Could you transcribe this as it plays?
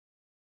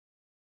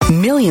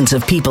Millions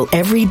of people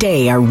every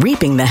day are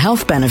reaping the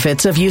health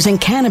benefits of using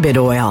cannabis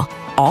oil,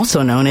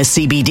 also known as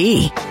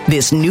CBD.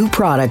 This new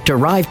product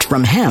derived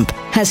from hemp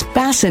has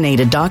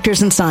fascinated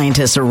doctors and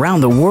scientists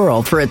around the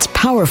world for its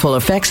powerful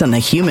effects on the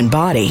human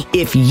body.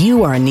 If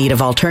you are in need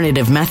of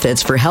alternative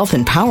methods for health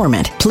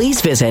empowerment, please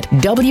visit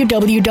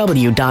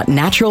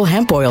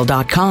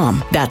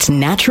www.naturalhempoil.com. That's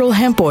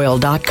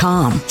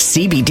naturalhempoil.com.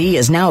 CBD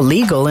is now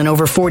legal in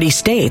over 40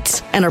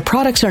 states, and our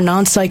products are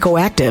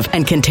non-psychoactive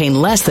and contain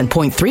less than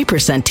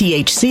 0.3%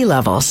 THC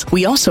levels.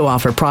 We also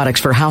offer products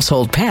for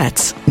household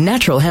pets.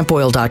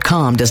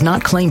 Naturalhempoil.com does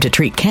not claim to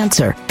treat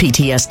cancer,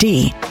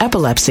 PTSD,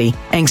 epilepsy,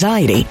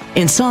 anxiety,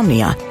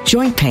 insomnia,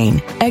 joint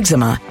pain,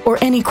 eczema, or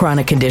any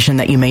chronic condition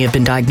that you may have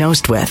been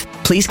diagnosed with.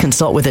 Please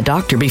consult with a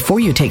doctor before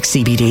you take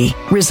CBD.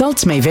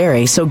 Results may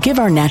vary, so give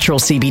our natural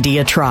CBD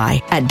a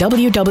try at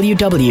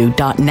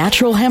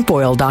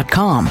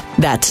www.naturalhempoil.com.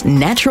 That's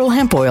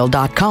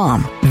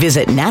naturalhempoil.com.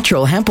 Visit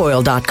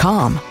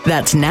naturalhempoil.com.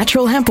 That's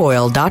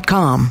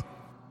naturalhempoil.com.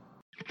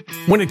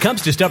 When it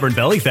comes to stubborn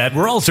belly fat,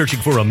 we're all searching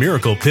for a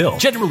miracle pill.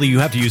 Generally, you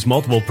have to use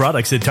multiple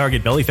products that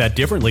target belly fat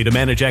differently to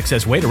manage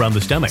excess weight around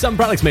the stomach. Some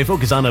products may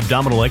focus on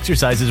abdominal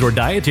exercises or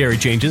dietary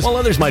changes, while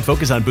others might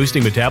focus on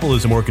boosting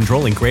metabolism or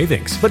controlling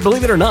cravings. But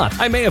believe it or not,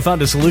 I may have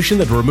found a solution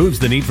that removes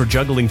the need for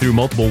juggling through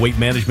multiple weight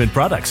management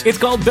products. It's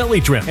called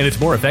Belly Trim, and it's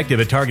more effective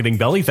at targeting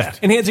belly fat,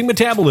 enhancing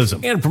metabolism,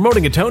 and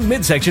promoting a toned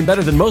midsection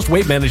better than most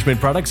weight management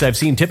products I've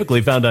seen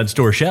typically found on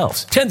store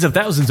shelves. Tens of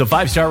thousands of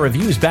 5-star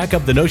reviews back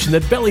up the notion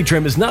that Belly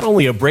Trim is not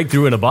only a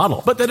breakthrough in a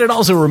bottle, but that it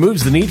also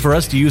removes the need for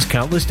us to use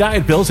countless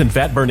diet pills and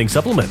fat-burning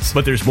supplements.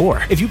 But there's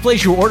more. If you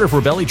place your order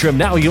for Belly Trim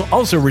now, you'll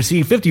also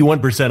receive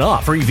 51%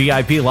 off, free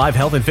VIP live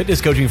health and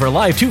fitness coaching for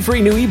life, 2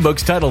 free new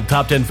ebooks titled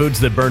Top 10 Foods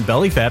That Burn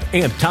Belly Fat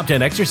and Top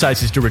 10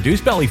 Exercises to Reduce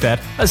Belly Fat,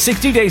 a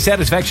 60-day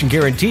satisfaction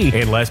guarantee,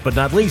 and last but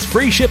not least,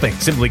 free shipping.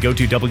 Simply go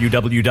to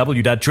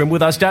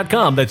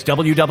www.trimwithus.com. That's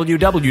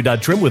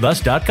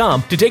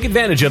www.trimwithus.com to take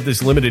advantage of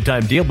this limited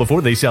time deal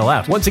before they sell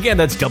out. Once again,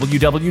 that's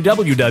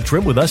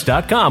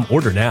www.trimwithus.com.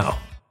 Order now.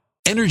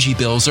 Energy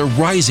bills are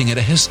rising at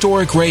a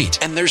historic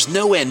rate, and there's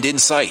no end in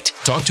sight.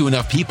 Talk to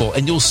enough people,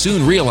 and you'll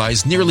soon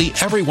realize nearly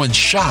everyone's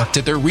shocked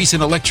at their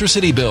recent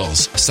electricity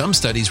bills. Some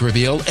studies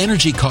reveal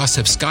energy costs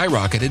have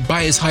skyrocketed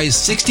by as high as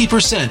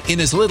 60%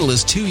 in as little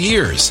as 2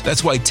 years.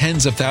 That's why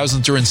tens of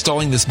thousands are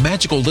installing this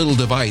magical little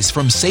device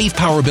from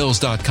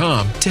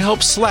SavePowerBills.com to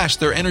help slash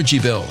their energy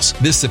bills.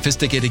 This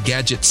sophisticated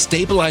gadget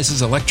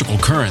stabilizes electrical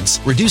currents,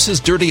 reduces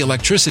dirty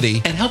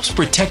electricity, and helps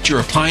protect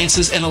your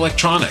appliances and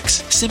electronics.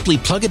 Simply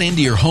plug it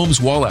into your home's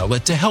wall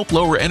outlet to help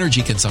lower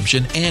energy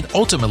consumption and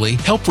ultimately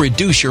help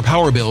reduce your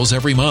power bills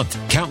every month.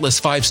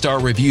 Countless 5-star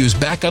reviews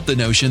back up the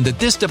notion that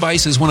this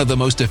device is one of the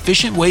most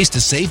efficient ways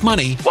to save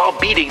money while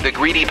beating the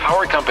greedy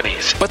power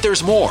companies. But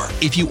there's more.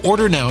 If you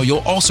order now, you'll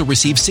also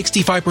receive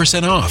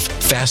 65% off,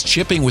 fast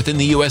shipping within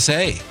the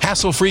USA,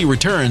 hassle-free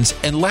returns,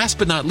 and last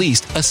but not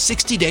least, a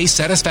 60-day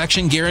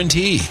satisfaction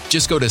guarantee.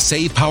 Just go to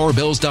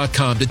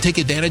SavePowerBills.com to take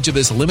advantage of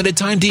this limited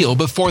time deal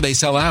before they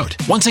sell out.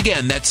 Once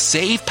again, that's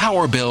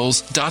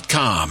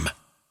SavePowerBills.com.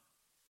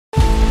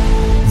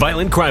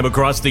 Violent crime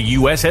across the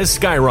U.S. has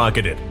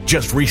skyrocketed.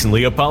 Just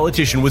recently, a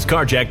politician was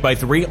carjacked by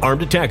 3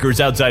 armed attackers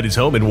outside his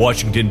home in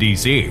Washington,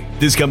 D.C.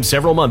 This comes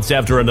several months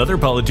after another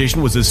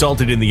politician was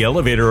assaulted in the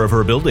elevator of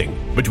her building.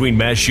 Between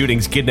mass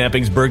shootings,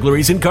 kidnappings,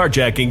 burglaries, and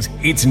carjackings,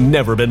 it's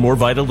never been more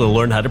vital to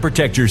learn how to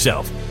protect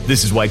yourself.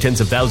 This is why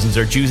tens of thousands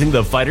are choosing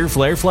the Fighter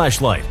Flare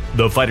flashlight.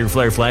 The Fighter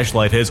Flare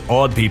flashlight has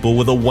awed people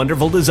with a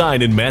wonderful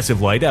design and massive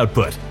light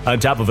output. On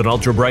top of an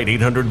ultra-bright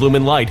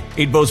 800-lumen light,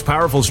 it boasts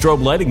powerful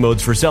strobe lighting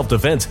modes for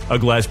self-defense, a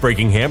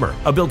glass-breaking hammer,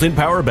 a built-in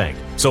power bank,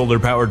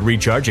 solar-powered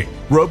recharging,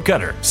 rope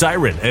cutter,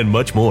 siren, and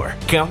much more.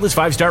 Countless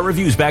 5-star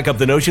reviews back up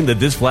the notion that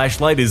this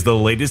flashlight is the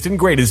latest and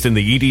greatest in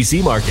the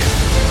EDC market.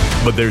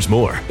 But there's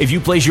more. If you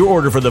place your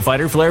order for the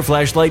Fighter Flare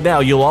flashlight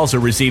now, you'll also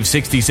receive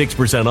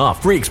 66%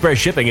 off, free express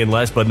shipping, and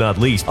last but not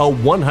least, a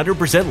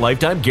 100%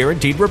 lifetime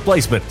guaranteed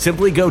replacement.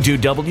 Simply go to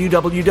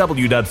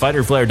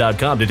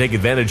www.fighterflare.com to take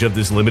advantage of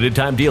this limited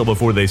time deal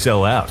before they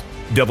sell out.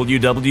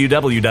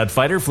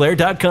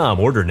 www.fighterflare.com.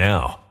 Order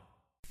now.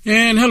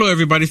 And hello,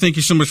 everybody. Thank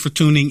you so much for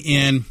tuning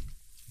in.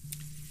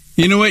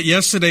 You know what?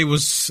 Yesterday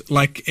was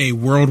like a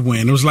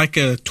whirlwind. It was like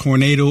a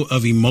tornado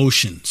of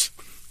emotions.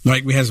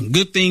 Like, we had some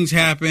good things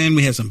happen.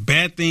 We had some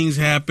bad things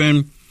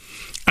happen.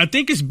 I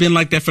think it's been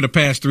like that for the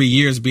past 3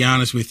 years, to be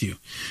honest with you.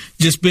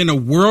 Just been a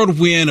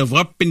whirlwind of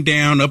up and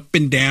down,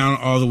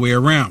 all the way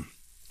around.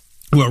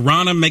 Well,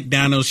 Ronna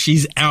McDaniel,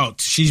 she's out.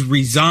 She's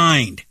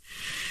resigned.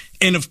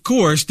 And, of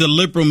course, the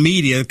liberal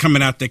media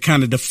coming out there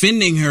kind of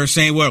defending her,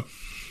 saying, well,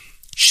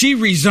 she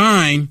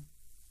resigned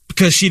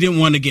because she didn't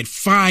want to get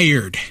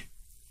fired.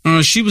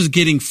 She was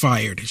getting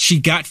fired. She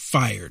got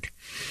fired.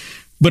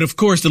 But, of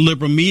course, the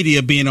liberal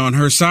media being on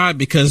her side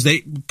because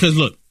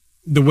look,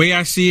 the way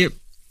I see it,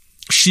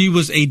 she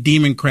was a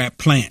Democrat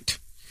plant.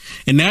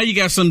 And now you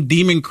got some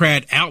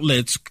Democrat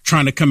outlets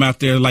trying to come out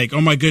there like, oh,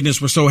 my goodness,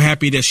 we're so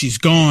happy that she's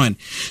gone.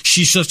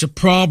 She's such a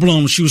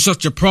problem. She was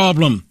such a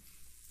problem.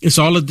 It's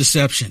all a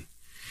deception.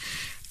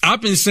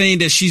 I've been saying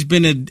that she's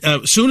been,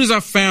 as soon as I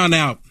found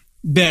out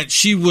that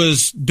she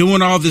was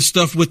doing all this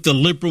stuff with the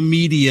liberal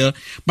media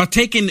by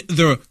taking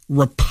the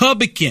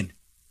Republican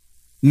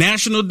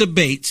national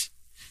debates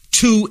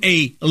to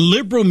a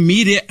liberal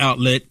media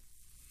outlet,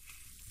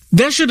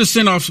 that should have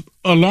sent off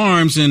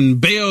alarms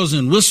and bells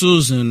and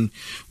whistles and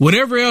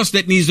whatever else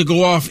that needs to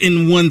go off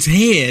in one's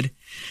head,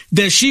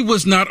 that she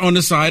was not on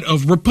the side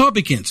of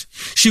Republicans.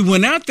 She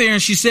went out there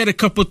and she said a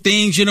couple of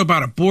things,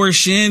 about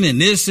abortion and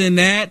this and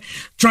that,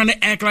 trying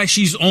to act like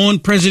she's on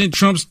President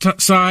Trump's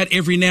side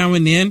every now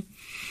and then,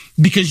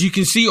 because you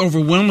can see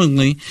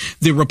overwhelmingly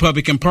the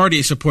Republican Party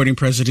is supporting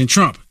President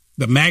Trump,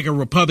 the MAGA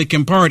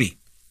Republican Party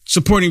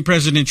supporting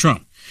President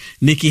Trump.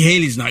 Nikki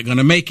Haley's not going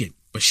to make it,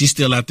 but she's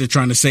still out there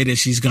trying to say that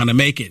she's going to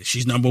make it.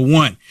 She's number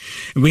one.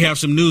 And we have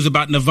some news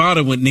about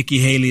Nevada with Nikki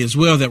Haley as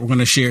well that we're going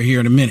to share here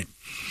in a minute.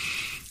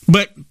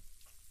 But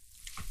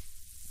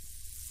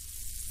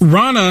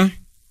Ronna,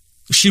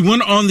 she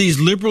went on these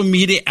liberal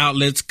media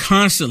outlets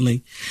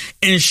constantly,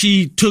 and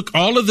she took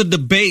all of the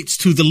debates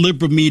to the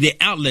liberal media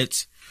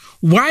outlets.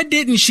 Why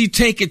didn't she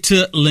take it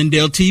to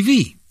Lindell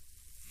TV?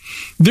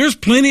 There's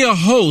plenty of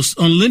hosts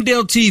on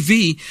Lindell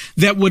TV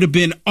that would have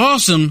been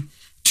awesome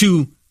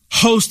to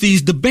host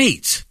these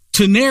debates,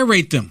 to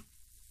narrate them.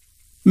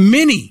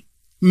 Many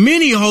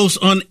hosts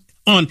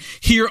on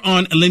here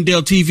on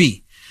Lindell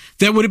TV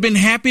that would have been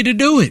happy to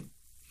do it.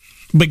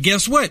 But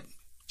guess what?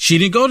 She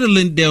didn't go to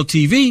Lindell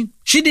TV.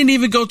 She didn't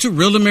even go to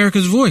Real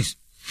America's Voice.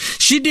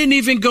 She didn't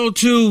even go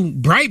to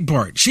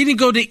Breitbart. She didn't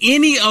go to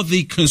any of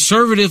the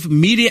conservative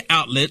media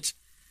outlets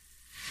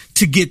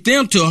to get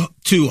them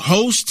to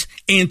host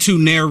and to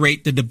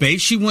narrate the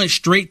debate. She went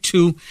straight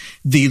to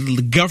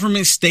the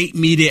government state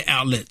media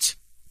outlets.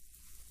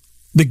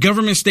 The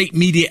government state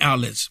media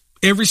outlets.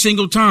 Every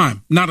single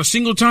time. Not a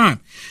single time.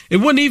 It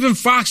wasn't even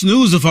Fox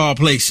News of all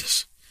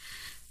places.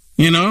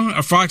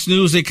 Fox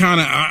News, they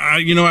kind of, I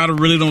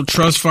really don't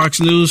trust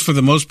Fox News for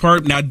the most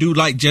part. Now, I do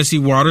like Jesse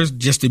Waters,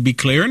 just to be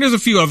clear. And there's a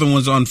few other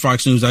ones on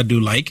Fox News I do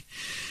like.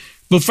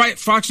 But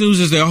Fox News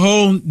as a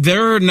whole,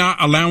 they're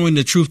not allowing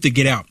the truth to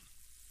get out.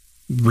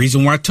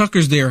 Reason why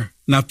Tucker's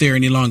not there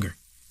any longer.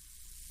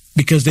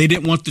 Because they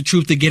didn't want the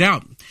truth to get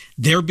out.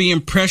 They're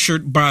being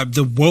pressured by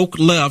the woke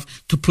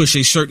left to push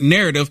a certain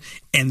narrative,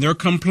 and they're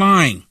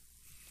complying.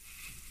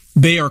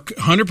 They are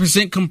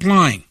 100%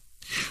 complying.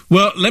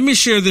 Well, let me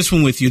share this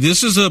one with you.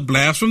 This is a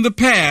blast from the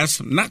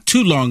past, not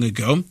too long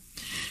ago.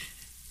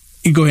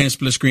 You go ahead and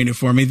split screen it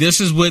for me. This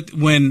is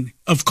when,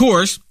 of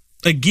course,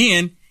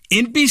 again,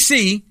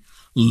 NBC,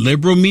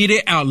 liberal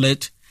media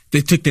outlet,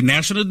 they took the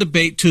national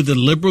debate to the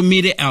liberal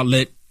media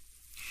outlet,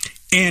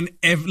 and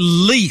at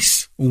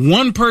least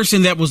one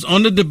person that was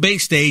on the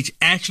debate stage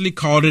actually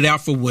called it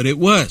out for what it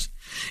was.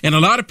 And a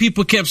lot of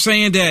people kept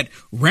saying that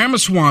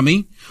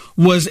Ramaswamy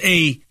was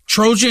a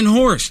Trojan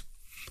horse.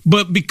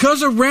 But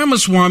because of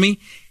Ramaswamy,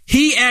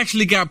 he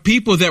actually got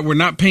people that were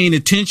not paying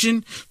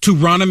attention to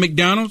Ronna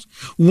McDonald,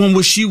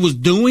 what she was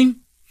doing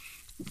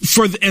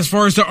as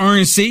far as the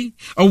RNC,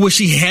 or what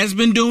she has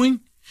been doing,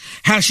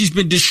 how she's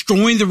been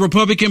destroying the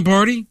Republican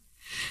Party.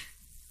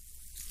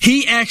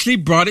 He actually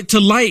brought it to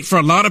light for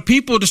a lot of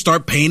people to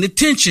start paying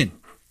attention.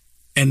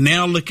 And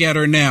now look at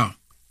her now.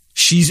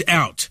 She's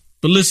out.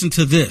 But listen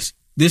to this.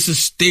 This is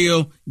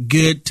still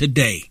good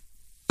today.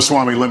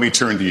 Swami, let me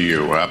turn to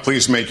you.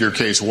 Please make your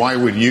case. Why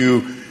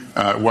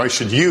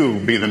should you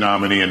be the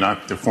nominee and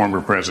not the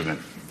former president?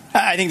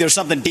 I think there's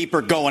something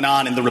deeper going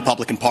on in the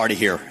Republican Party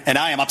here, and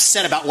I am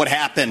upset about what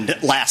happened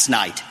last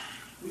night.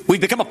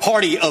 We've become a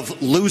party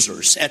of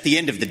losers at the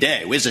end of the day.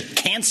 It was a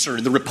cancer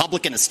in the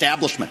Republican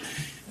establishment.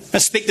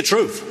 Let's speak the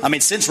truth.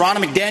 Since Ronna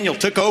McDaniel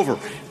took over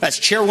as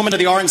chairwoman of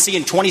the RNC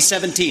in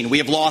 2017, we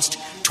have lost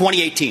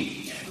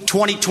 2018,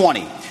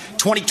 2020.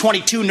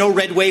 2022, no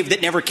red wave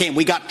that never came.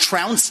 We got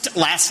trounced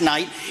last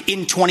night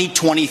in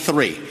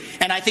 2023.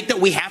 And I think that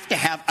we have to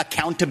have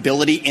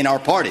accountability in our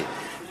party.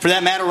 For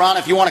that matter, Ron,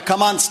 if you want to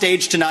come on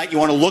stage tonight, you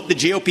want to look the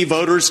GOP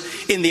voters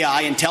in the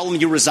eye and tell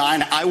them you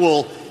resign, I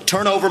will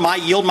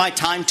yield my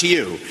time to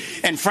you.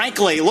 And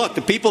frankly, look,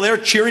 the people there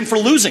cheering for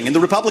losing in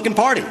the Republican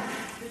Party.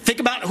 Think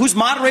about who's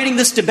moderating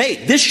this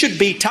debate. This should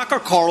be Tucker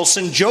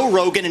Carlson, Joe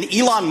Rogan, and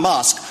Elon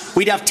Musk.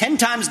 We'd have 10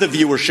 times the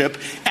viewership,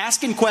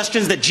 asking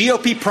questions that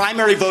GOP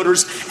primary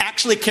voters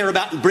actually care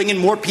about and bringing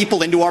more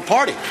people into our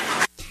party.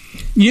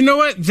 You know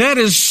what? That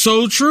is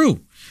so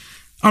true.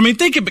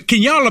 Think about,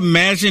 can y'all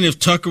imagine if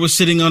Tucker was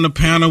sitting on the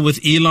panel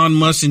with Elon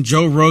Musk and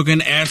Joe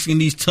Rogan asking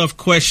these tough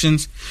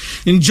questions?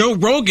 And Joe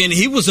Rogan,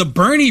 he was a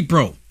Bernie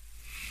bro.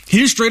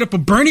 He was straight up a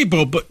Bernie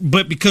bro,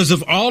 but because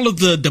of all of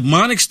the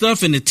demonic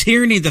stuff and the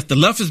tyranny that the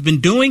left has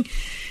been doing,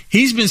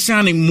 he's been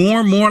sounding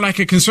more and more like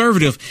a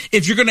conservative.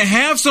 If you're going to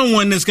have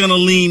someone that's going to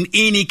lean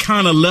any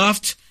kind of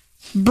left,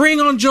 bring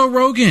on Joe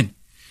Rogan.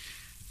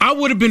 I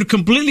would have been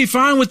completely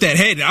fine with that.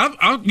 Hey,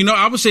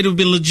 I would say it would have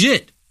been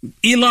legit.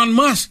 Elon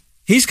Musk,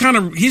 he's kind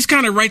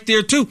of right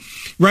there too,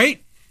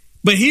 right?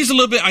 But he's a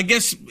little bit, I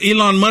guess,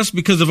 Elon Musk,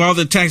 because of all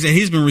the attacks that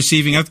he's been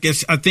receiving, I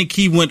think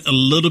he went a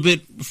little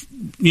bit,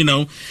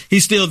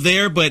 he's still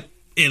there, but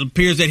it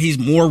appears that he's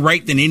more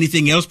right than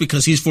anything else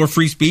because he's for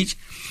free speech.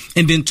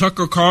 And then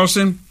Tucker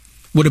Carlson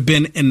would have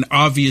been an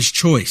obvious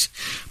choice.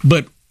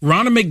 But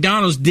Ronna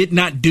McDonald did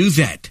not do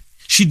that.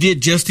 She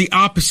did just the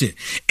opposite.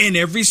 And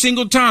every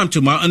single time,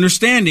 to my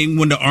understanding,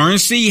 when the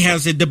RNC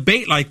has a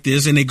debate like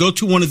this and they go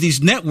to one of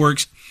these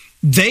networks,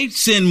 they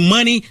send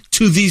money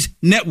to these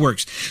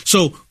networks.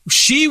 So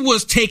she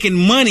was taking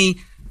money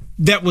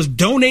that was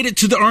donated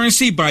to the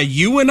RNC by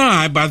you and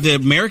I, by the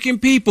American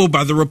people,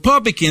 by the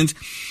Republicans,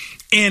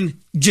 and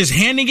just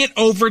handing it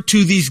over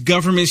to these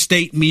government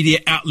state media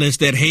outlets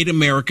that hate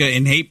America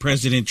and hate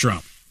President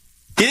Trump.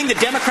 Do you think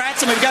the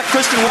Democrats, and we've got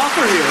Kristen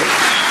Walker here,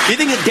 do you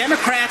think the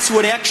Democrats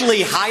would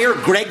actually hire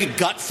Greg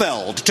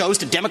Gutfeld to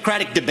host a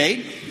Democratic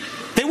debate?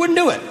 They wouldn't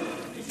do it.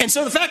 And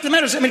so the fact of the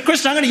matter is,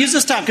 Kristen, I'm going to use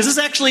this time because this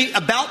is actually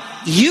about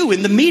you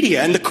in the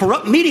media and the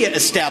corrupt media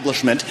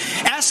establishment.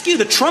 Ask you,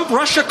 the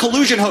Trump-Russia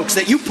collusion hoax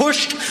that you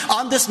pushed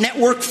on this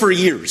network for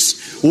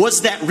years,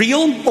 was that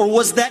real or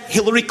was that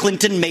Hillary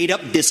Clinton made up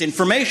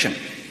disinformation?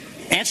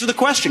 Answer the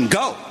question.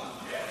 Go.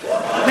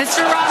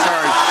 Mr. Ross.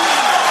 Sorry.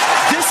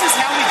 This is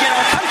how we get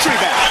our country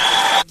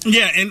back.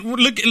 Yeah, and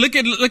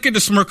look at the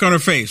smirk on her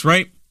face,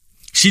 right?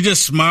 She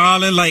just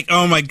smiling like,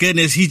 oh, my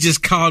goodness, he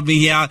just called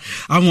me out.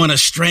 I want to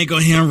strangle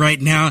him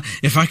right now.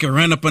 If I could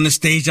run up on the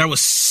stage, I would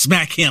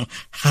smack him.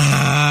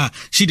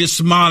 She just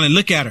smiling.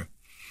 Look at her.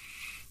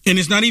 And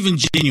it's not even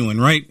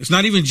genuine, right? It's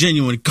not even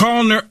genuine.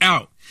 Calling her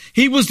out.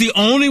 He was the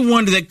only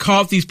one that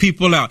called these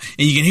people out.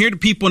 And you can hear the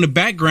people in the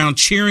background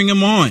cheering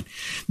him on.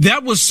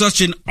 That was such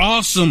an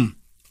awesome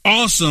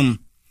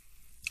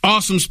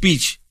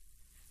speech.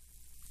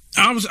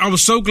 I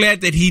was so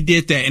glad that he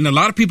did that. And a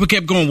lot of people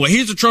kept going, well,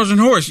 here's the Trojan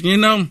horse. You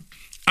know,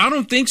 I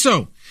don't think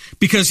so,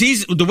 because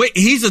he's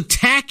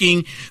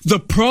attacking the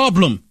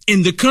problem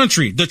in the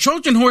country. The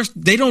Trojan horse,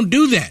 they don't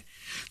do that.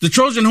 The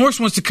Trojan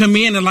horse wants to come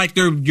in and like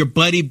they're your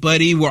buddy.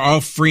 We're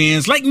all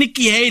friends, like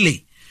Nikki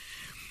Haley.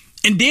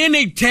 And then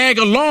they tag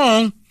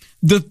along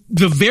the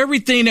very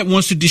thing that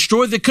wants to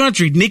destroy the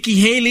country. Nikki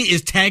Haley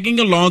is tagging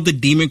along the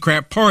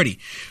Democrat Party.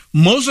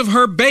 Most of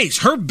her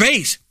base,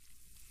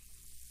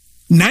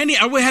 90,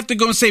 I would have to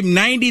go and say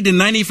 90 to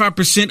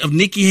 95% of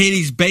Nikki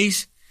Haley's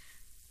base,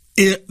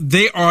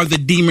 they are the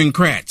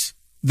Democrats.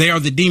 They are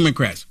the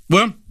Democrats.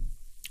 Well,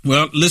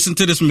 listen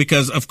to this one,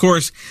 because, of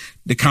course,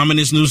 the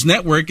Communist News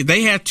Network,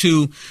 they had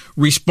to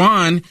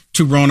respond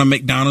to Ronna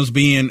McDonald's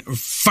being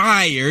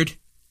fired.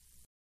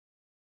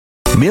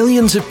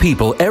 Millions of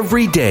people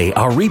every day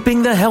are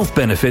reaping the health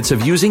benefits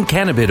of using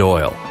cannabis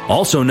oil,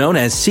 also known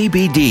as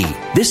CBD.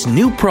 This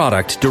new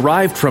product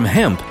derived from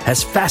hemp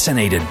has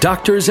fascinated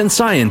doctors and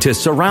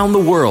scientists around the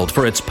world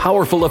for its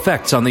powerful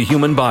effects on the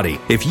human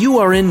body. If you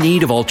are in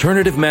need of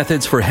alternative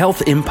methods for health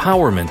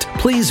empowerment,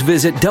 please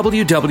visit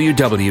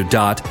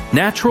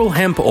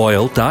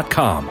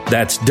www.naturalhempoil.com.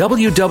 That's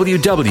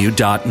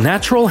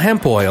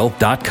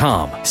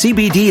www.naturalhempoil.com.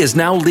 CBD is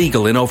now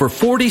legal in over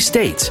 40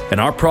 states,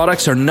 and our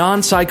products are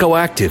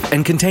non-psychoactive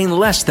and contain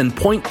less than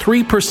 0.3%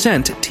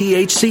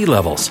 THC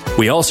levels.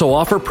 We also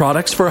offer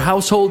products for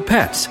household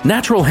pets.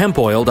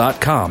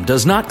 NaturalHempOil.com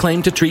does not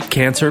claim to treat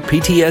cancer,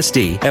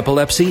 PTSD,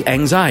 epilepsy,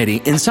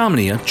 anxiety,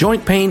 insomnia,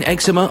 joint pain,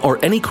 eczema,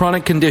 or any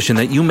chronic condition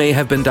that you may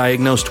have been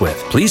diagnosed with.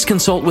 Please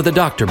consult with a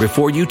doctor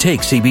before you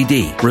take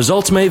CBD.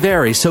 Results may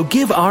vary, so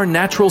give our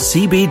natural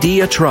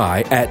CBD a try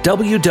at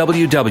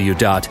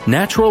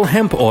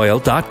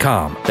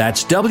www.naturalhempoil.com.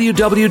 That's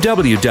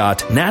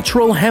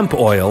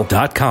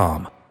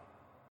www.naturalhempoil.com.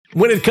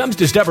 When it comes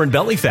to stubborn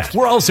belly fat,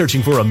 we're all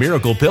searching for a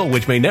miracle pill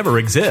which may never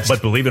exist.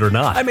 But believe it or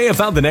not, I may have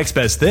found the next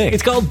best thing.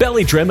 It's called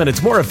Belly Trim, and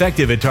it's more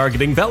effective at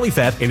targeting belly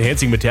fat,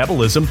 enhancing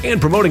metabolism, and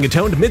promoting a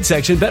toned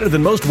midsection better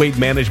than most weight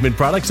management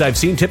products I've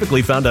seen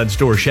typically found on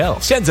store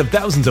shelves. Tens of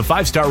thousands of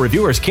 5-star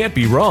reviewers can't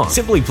be wrong.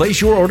 Simply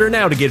place your order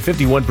now to get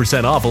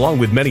 51% off, along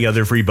with many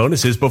other free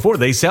bonuses before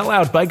they sell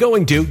out, by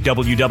going to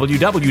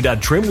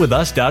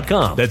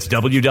www.trimwithus.com. That's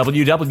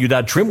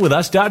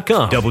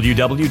www.trimwithus.com.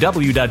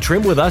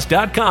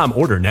 www.trimwithus.com.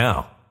 Order now.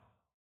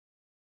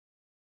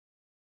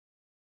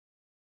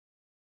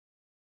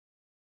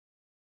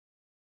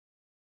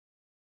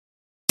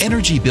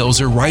 Energy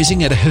bills are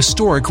rising at a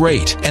historic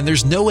rate, and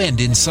there's no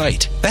end in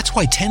sight. That's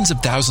why tens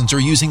of thousands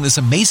are using this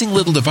amazing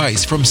little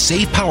device from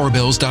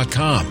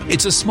SavePowerBills.com.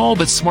 It's a small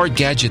but smart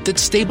gadget that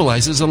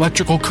stabilizes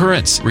electrical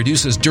currents,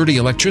 reduces dirty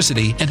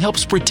electricity, and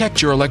helps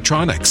protect your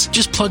electronics.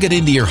 Just plug it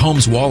into your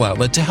home's wall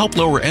outlet to help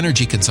lower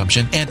energy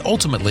consumption and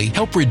ultimately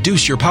help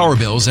reduce your power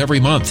bills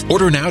every month.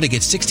 Order now to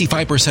get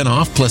 65%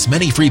 off plus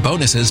many free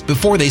bonuses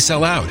before they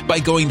sell out by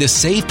going to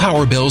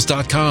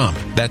SavePowerBills.com.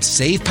 That's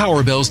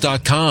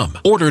SavePowerBills.com.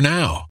 Order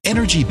now.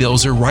 energy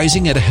bills are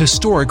rising at a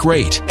historic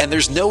rate, and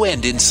there's no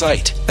end in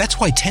sight. That's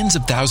why tens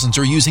of thousands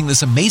are using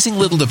this amazing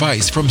little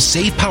device from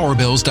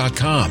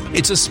SavePowerBills.com.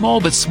 It's a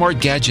small but smart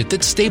gadget that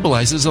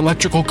stabilizes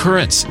electrical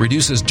currents,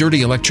 reduces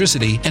dirty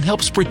electricity, and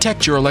helps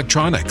protect your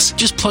electronics.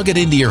 Just plug it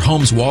into your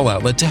home's wall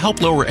outlet to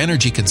help lower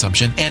energy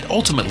consumption and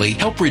ultimately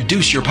help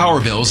reduce your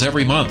power bills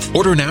every month.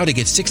 Order now to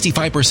get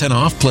 65%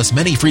 off plus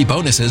many free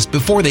bonuses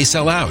before they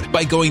sell out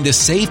by going to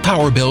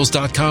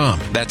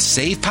SavePowerBills.com. That's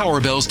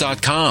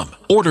SavePowerBills.com.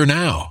 Order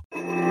now.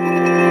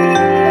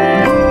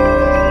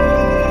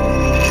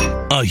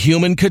 A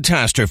human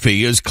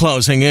catastrophe is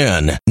closing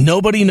in.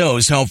 Nobody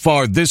knows how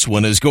far this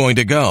one is going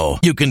to go.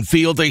 You can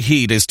feel the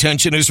heat as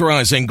tension is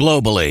rising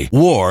globally.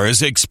 War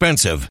is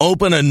expensive.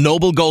 Open a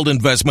Noble Gold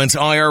Investments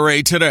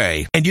IRA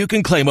today, and you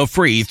can claim a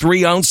free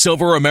 3-ounce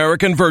silver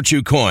American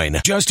Virtue coin.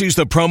 Just use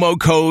the promo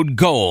code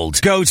GOLD.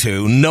 Go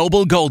to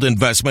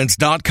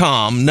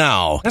noblegoldinvestments.com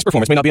now. Past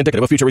performance may not be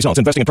indicative of future results.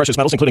 Investing in precious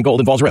metals, including gold,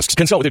 involves risks.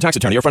 Consult with your tax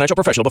attorney or financial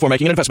professional before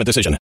making an investment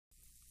decision.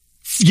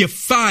 You're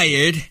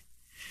fired.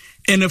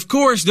 And of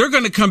course, they're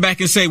going to come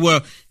back and say,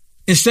 well,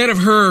 instead of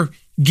her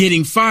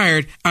getting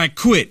fired, I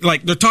quit.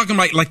 Like they're talking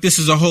like this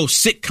is a whole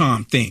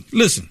sitcom thing.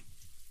 Listen.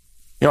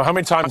 You know, how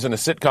many times in a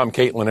sitcom,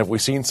 Caitlin, have we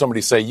seen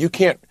somebody say, you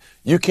can't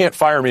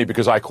fire me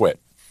because I quit?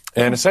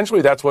 And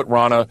essentially that's what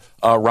Romney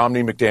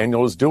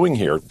McDaniel is doing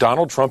here.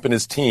 Donald Trump and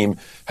his team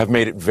have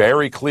made it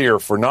very clear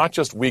for not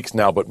just weeks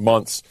now, but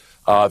months,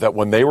 that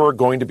when they were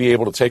going to be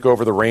able to take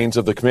over the reins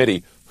of the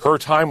committee, her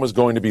time was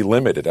going to be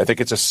limited. I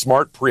think it's a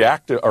smart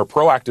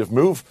proactive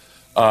move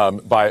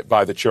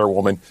by the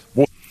chairwoman.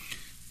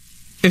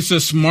 It's a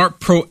smart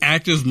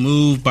proactive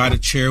move by the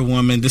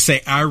chairwoman to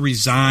say, I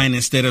resign,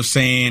 instead of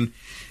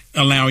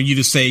allowing you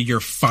to say you're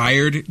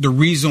fired. The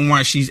reason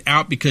why she's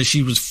out, because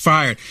she was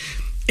fired.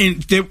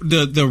 And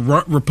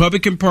the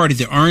Republican Party,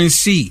 the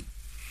RNC,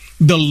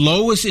 the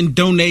lowest in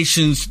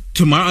donations,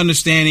 to my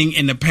understanding,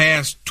 in the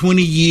past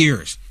 20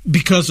 years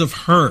because of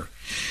her.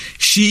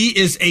 She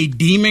is a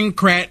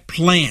Democrat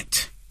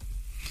plant.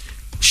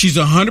 She's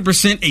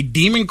 100% a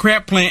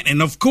Democrat plant.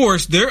 And of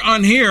course, they're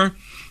on here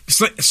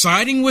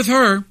siding with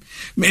her.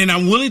 And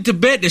I'm willing to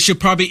bet that she'll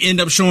probably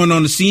end up showing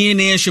on the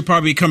CNN. She'll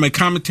probably become a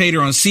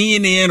commentator on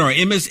CNN or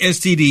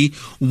MSSTD.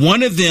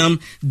 One of them,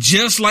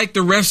 just like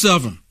the rest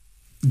of them.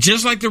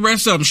 Just like the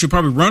rest of them, she'll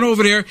probably run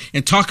over there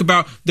and talk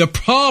about the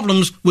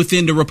problems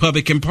within the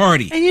Republican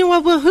Party. And you know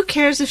what? Well, who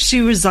cares if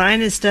she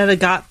resigned instead of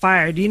got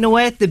fired? You know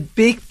what? The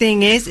big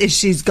thing is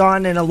she's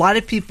gone, and a lot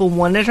of people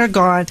wanted her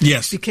gone.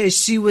 Yes. Because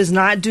she was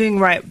not doing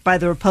right by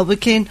the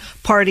Republican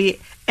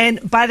Party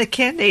and by the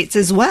candidates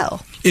as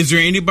well. Is there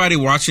anybody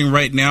watching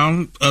right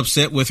now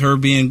upset with her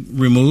being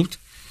removed?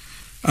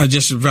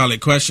 Just a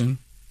valid question.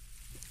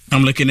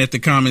 I'm looking at the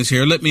comments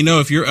here. Let me know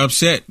if you're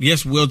upset.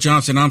 Yes, Will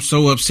Johnson, I'm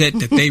so upset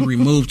that they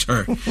removed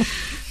her.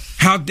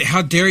 How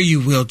dare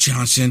you, Will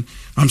Johnson?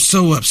 I'm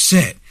so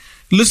upset.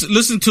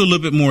 Listen to a little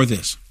bit more of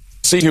this.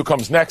 See who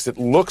comes next. It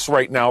looks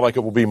right now like it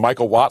will be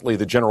Michael Whatley,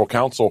 the general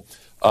counsel,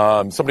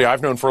 somebody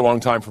I've known for a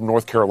long time from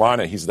North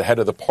Carolina. He's the head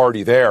of the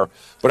party there.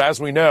 But as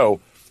we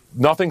know,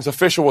 nothing's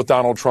official with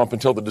Donald Trump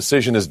until the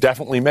decision is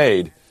definitely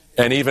made.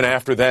 And even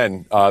after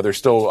then, there's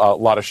still a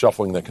lot of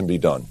shuffling that can be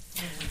done.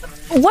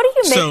 What do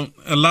you make? So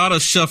a lot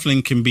of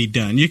shuffling can be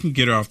done. You can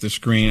get her off the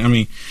screen. I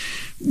mean,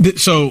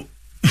 so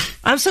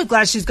I'm so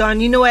glad she's gone.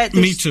 You know what?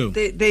 Me too.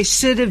 They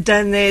should have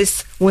done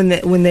this when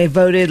they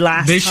voted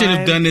last time. They should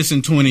have done this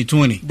in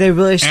 2020. They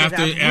really should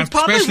have.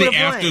 Especially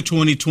after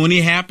 2020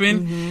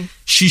 happened, mm-hmm.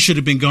 She should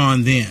have been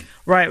gone then.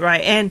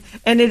 Right. And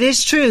it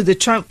is true. The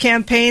Trump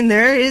campaign,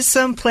 there is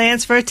some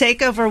plans for a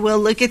takeover. We'll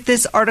look at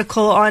this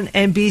article on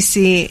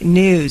NBC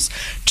News.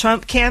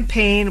 Trump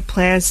campaign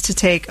plans to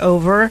take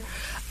over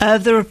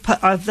of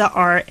the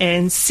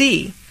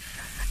RNC.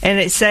 And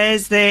it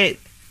says that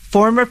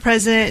former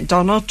President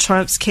Donald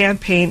Trump's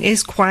campaign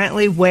is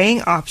quietly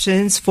weighing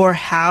options for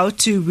how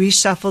to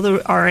reshuffle the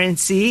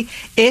RNC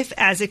if,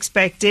 as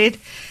expected,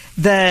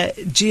 the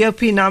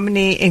GOP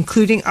nominee,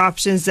 including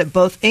options that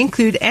both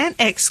include and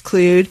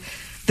exclude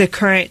the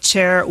current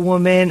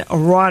chairwoman,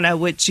 Ronna,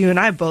 which you and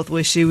I both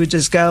wish she would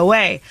just go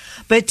away.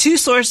 But two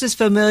sources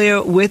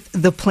familiar with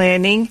the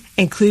planning,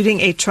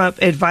 including a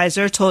Trump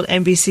advisor, told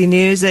NBC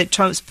News that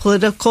Trump's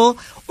political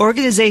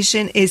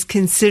organization is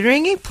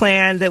considering a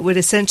plan that would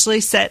essentially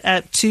set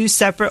up two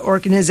separate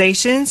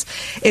organizations.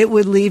 It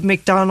would leave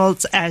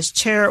McDonald's as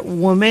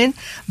chairwoman,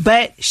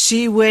 but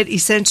she would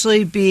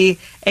essentially be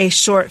a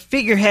short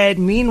figurehead.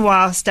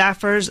 Meanwhile,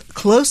 staffers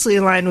closely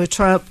aligned with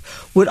Trump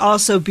would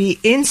also be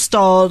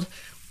installed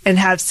and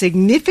have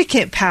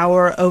significant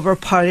power over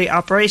party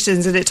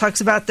operations. And it talks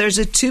about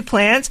there's two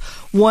plans,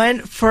 one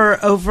for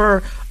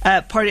over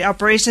party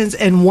operations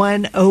and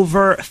one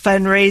over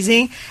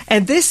fundraising.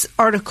 And this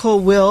article,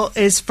 Will,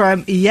 is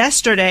from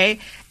yesterday.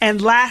 And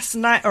last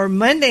night or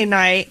Monday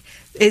night,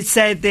 it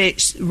said that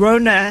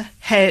Ronna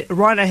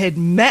had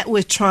met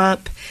with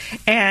Trump,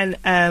 and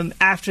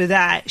after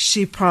that,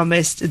 she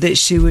promised that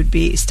she would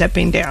be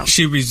stepping down.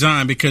 She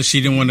resigned because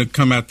she didn't want to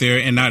come out there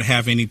and not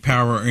have any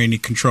power or any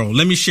control.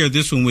 Let me share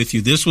this one with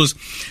you. This was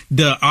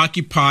the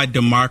Occupy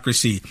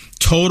Democracy,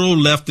 total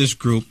leftist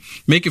group.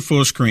 Make it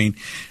full screen.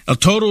 A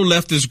total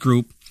leftist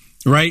group,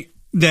 right,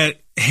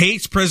 that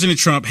hates President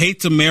Trump,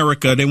 hates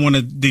America. They want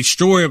to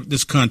destroy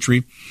this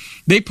country.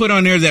 They put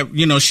on there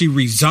that, she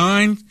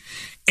resigned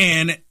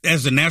and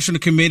as the National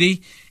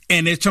Committee,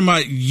 and they're talking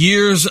about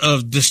years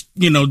of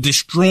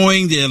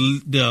destroying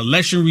the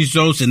election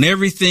results and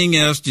everything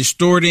else,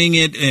 distorting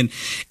it. And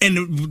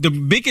the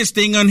biggest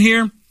thing on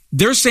here,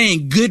 they're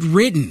saying good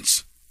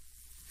riddance.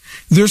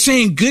 They're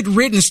saying good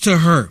riddance to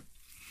her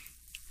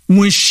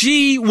when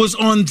she was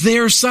on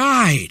their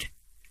side.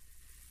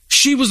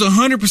 She was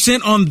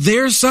 100% on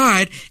their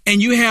side,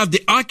 and you have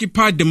the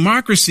Occupy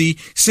Democracy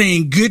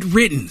saying good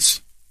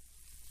riddance.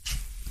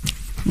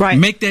 Right.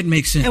 Make that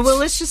make sense. And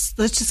let's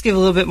just give a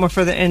little bit more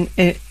further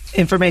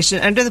information.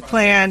 Under the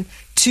plan,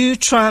 2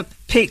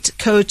 Trump-picked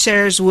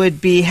co-chairs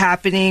would be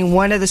happening.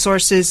 One of the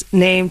sources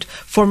named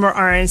former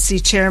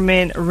RNC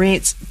chairman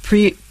Reince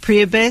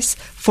Priebus,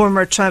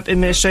 former Trump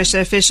administration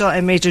official,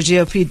 and major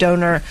GOP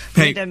donor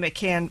Linda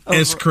McCann.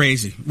 It's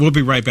crazy. We'll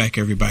be right back,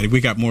 everybody.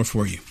 We got more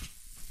for you.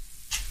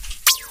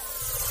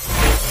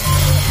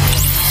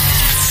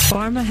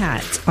 Pharma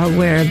hats are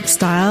where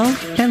style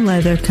and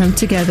leather come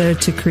together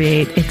to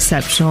create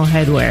exceptional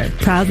headwear.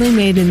 Proudly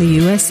made in the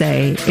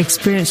USA,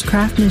 experience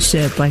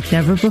craftsmanship like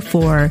never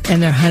before,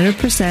 and they're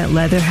 100%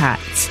 leather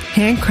hats,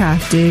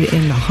 handcrafted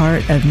in the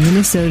heart of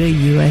Minnesota,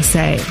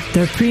 USA.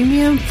 Their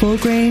premium,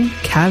 full-grain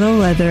cattle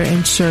leather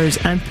ensures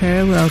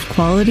unparalleled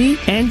quality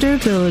and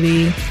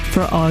durability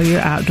for all your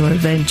outdoor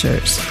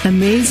ventures.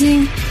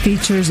 Amazing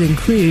features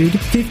include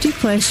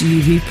 50-plus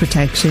UV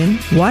protection,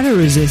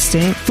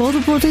 water-resistant,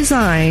 foldable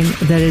design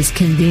that is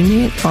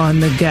convenient on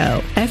the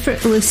go.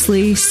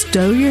 Effortlessly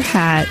stow your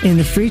hat in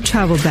the free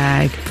travel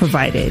bag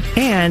provided,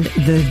 and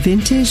the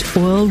vintage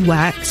oiled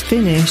wax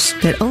finish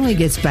that only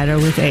gets better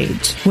with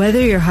age. Whether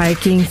you're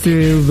hiking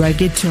through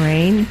rugged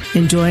terrain,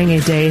 enjoying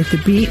a day at the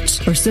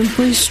beach, or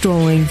simply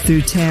strolling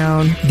through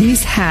town,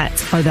 these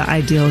hats are the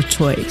ideal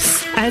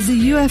choice. As a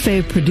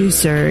UFA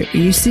producer,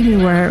 you see me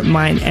wear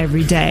mine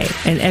every day,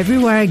 and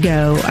everywhere I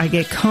go, I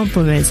get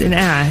compliments and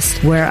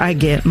asked where I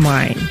get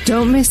mine.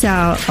 Don't miss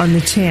out on the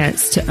chance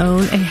to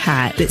own a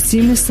hat that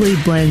seamlessly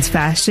blends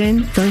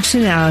fashion,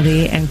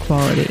 functionality, and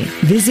quality.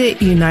 Visit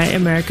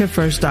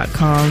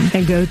UniteAmericaFirst.com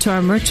and go to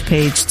our merch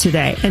page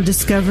today and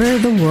discover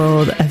the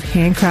world of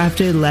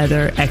handcrafted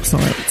leather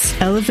excellence.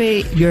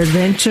 Elevate your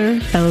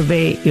adventure,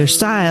 elevate your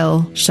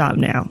style. Shop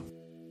now.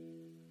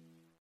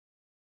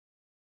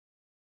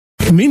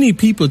 Many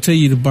people tell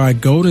you to buy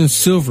gold and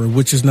silver,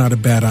 which is not a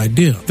bad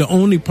idea. The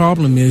only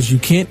problem is you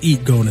can't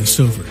eat gold and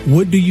silver.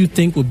 What do you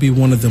think would be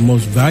one of the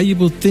most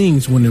valuable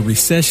things when the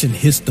recession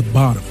hits the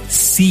bottom?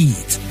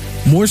 Seeds.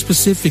 More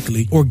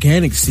specifically,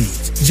 organic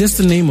seeds. Just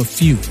to name a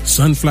few: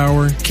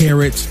 sunflower,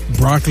 carrots,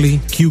 broccoli,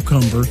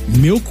 cucumber,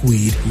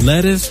 milkweed,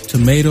 lettuce,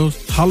 tomatoes,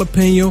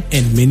 jalapeno,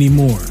 and many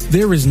more.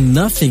 There is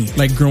nothing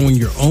like growing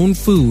your own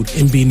food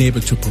and being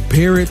able to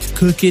prepare it,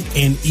 cook it,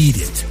 and eat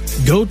it.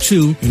 Go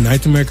to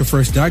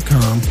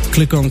UniteAmericaFirst.com,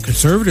 click on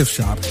Conservative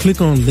Shop,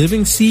 click on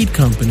Living Seed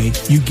Company.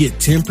 You get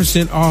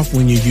 10% off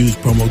when you use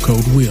promo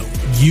code WILL.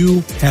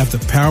 You have the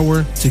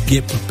power to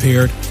get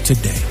prepared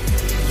today.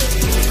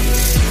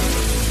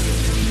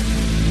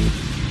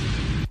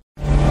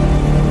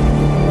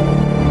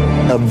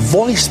 A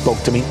voice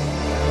spoke to me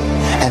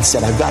and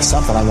said, "I've got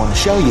something I want to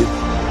show you."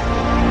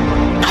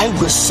 I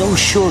was so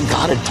sure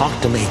God had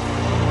talked to me,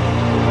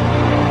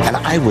 and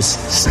I was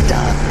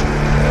stunned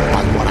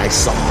by what I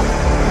saw.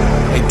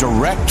 A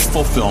direct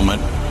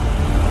fulfillment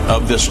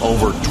of this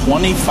over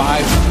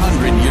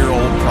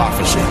 2,500-year-old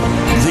prophecy.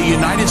 The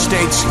United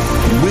States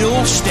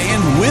will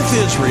stand with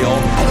Israel.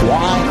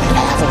 Why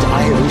haven't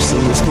I ever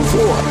seen this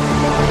before?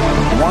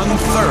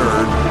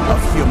 1/3 of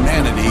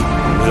humanity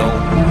will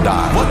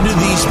die. What do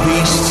these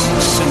beasts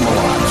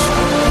symbolize?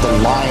 The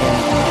lion,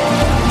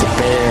 the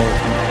bear,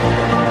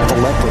 the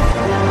leopard.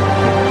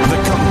 The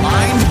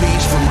combined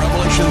beast from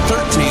Revelation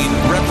 13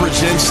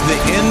 represents the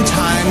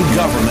end-time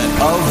government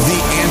of the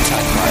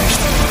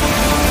Antichrist.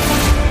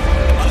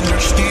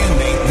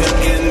 Understanding the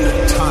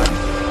end time.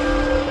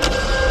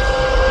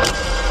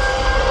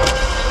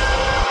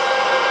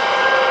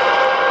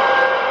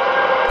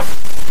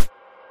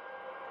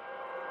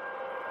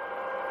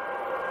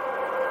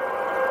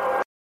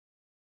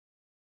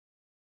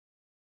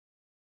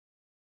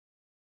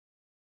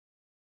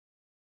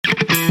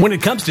 When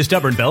it comes to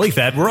stubborn belly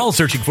fat, we're all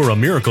searching for a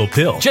miracle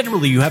pill.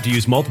 Generally, you have to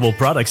use multiple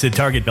products that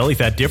target belly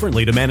fat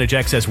differently to manage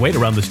excess weight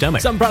around the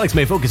stomach. Some products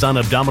may focus on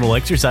abdominal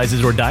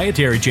exercises or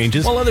dietary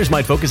changes, while others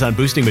might focus on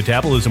boosting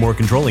metabolism or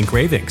controlling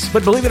cravings.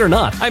 But believe it or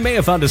not, I may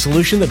have found a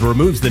solution that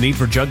removes the need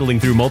for juggling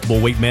through multiple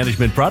weight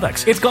management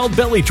products. It's called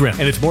Belly Trim,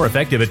 and it's more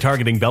effective at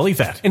targeting belly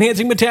fat,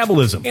 enhancing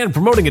metabolism, and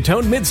promoting a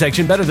toned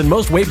midsection better than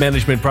most weight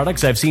management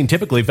products I've seen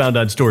typically found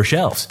on store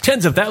shelves.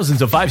 Tens of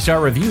thousands of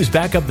 5-star reviews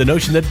back up the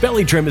notion that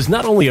Belly Trim is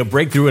not only a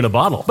breakthrough in a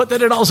bottle, but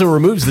that it also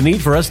removes the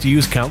need for us to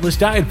use countless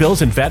diet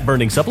pills and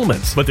fat-burning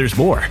supplements. But there's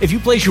more. If you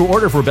place your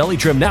order for Belly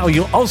Trim now,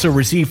 you'll also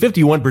receive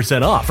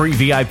 51% off, free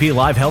VIP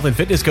live health and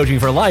fitness coaching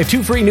for life,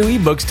 2 free new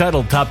ebooks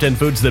titled Top 10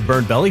 Foods That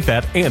Burn Belly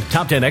Fat and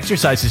Top 10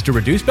 Exercises to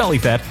Reduce Belly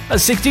Fat, a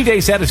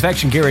 60-day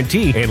satisfaction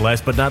guarantee, and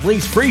last but not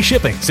least, free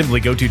shipping. Simply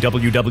go to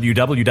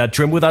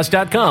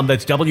www.trimwithus.com.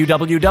 That's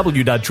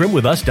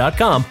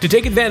www.trimwithus.com to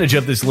take advantage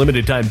of this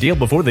limited time deal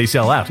before they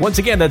sell out. Once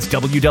again, that's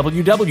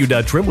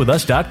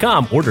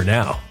www.trimwithus.com. Order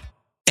now.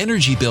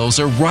 Energy bills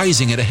are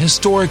rising at a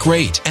historic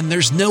rate, and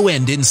there's no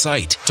end in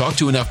sight. Talk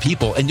to enough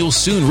people, and you'll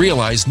soon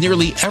realize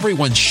nearly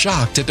everyone's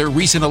shocked at their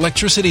recent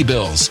electricity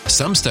bills.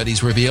 Some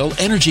studies reveal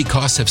energy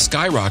costs have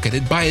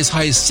skyrocketed by as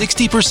high as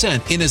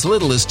 60% in as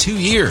little as 2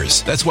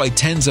 years. That's why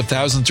tens of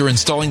thousands are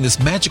installing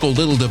this magical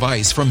little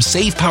device from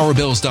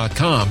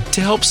SavePowerBills.com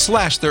to help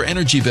slash their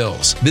energy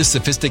bills. This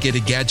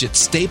sophisticated gadget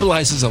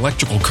stabilizes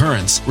electrical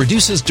currents,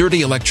 reduces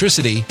dirty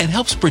electricity, and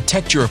helps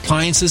protect your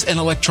appliances and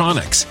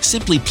electronics.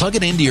 Simply plug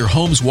it into your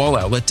home's wall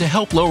outlet to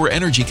help lower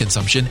energy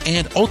consumption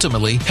and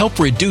ultimately help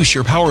reduce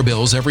your power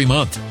bills every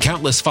month.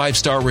 Countless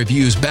 5-star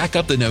reviews back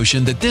up the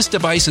notion that this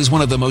device is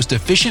one of the most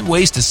efficient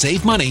ways to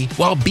save money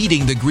while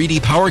beating the greedy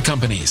power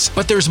companies.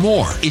 But there's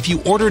more. If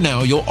you order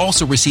now, you'll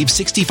also receive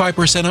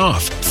 65%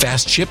 off,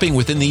 fast shipping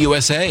within the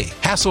USA,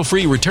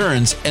 hassle-free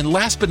returns, and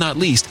last but not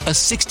least, a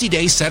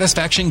 60-day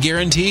satisfaction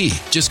guarantee.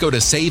 Just go to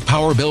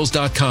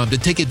SavePowerBills.com to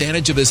take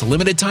advantage of this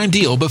limited time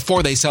deal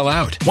before they sell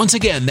out. Once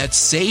again, that's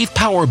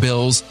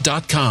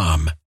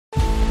SavePowerBills.com.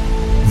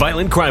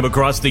 Violent crime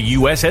across the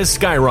U.S. has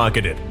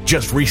skyrocketed.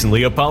 Just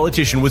recently, a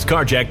politician was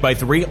carjacked by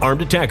 3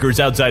 armed attackers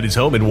outside his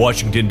home in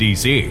Washington,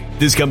 D.C.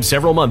 This comes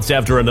several months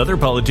after another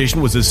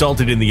politician was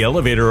assaulted in the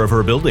elevator of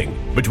her building.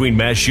 Between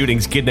mass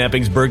shootings,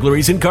 kidnappings,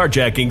 burglaries, and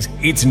carjackings,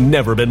 it's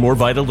never been more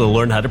vital to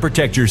learn how to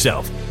protect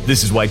yourself.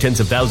 This is why tens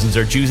of thousands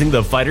are choosing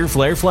the Fighter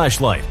Flare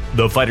flashlight.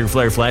 The Fighter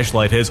Flare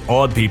flashlight has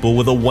awed people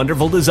with a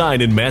wonderful design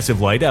and massive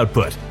light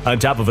output. On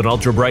top of an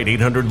ultra-bright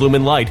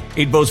 800-lumen light,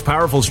 it boasts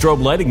powerful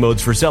strobe lighting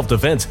modes for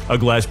self-defense, a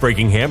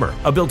glass-breaking hammer,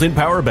 a built-in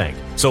power bank,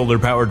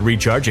 solar-powered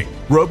recharging,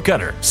 rope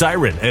cutter,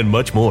 siren, and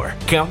much more.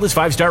 Countless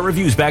 5-star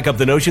reviews back up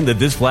the notion that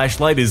this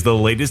flashlight is the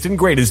latest and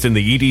greatest in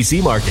the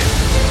EDC market.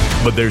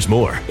 But there's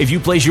more. If you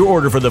place your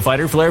order for the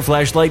Fighter Flare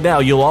flashlight now,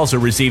 you'll also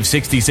receive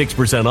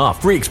 66%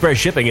 off, free express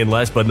shipping, and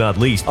last but not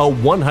least, a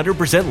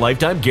 100%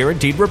 lifetime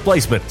guaranteed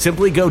replacement.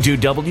 Simply go to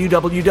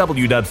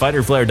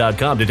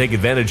www.fighterflare.com to take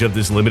advantage of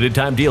this limited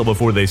time deal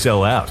before they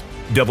sell out.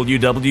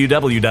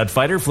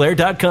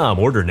 www.fighterflare.com.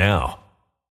 Order now.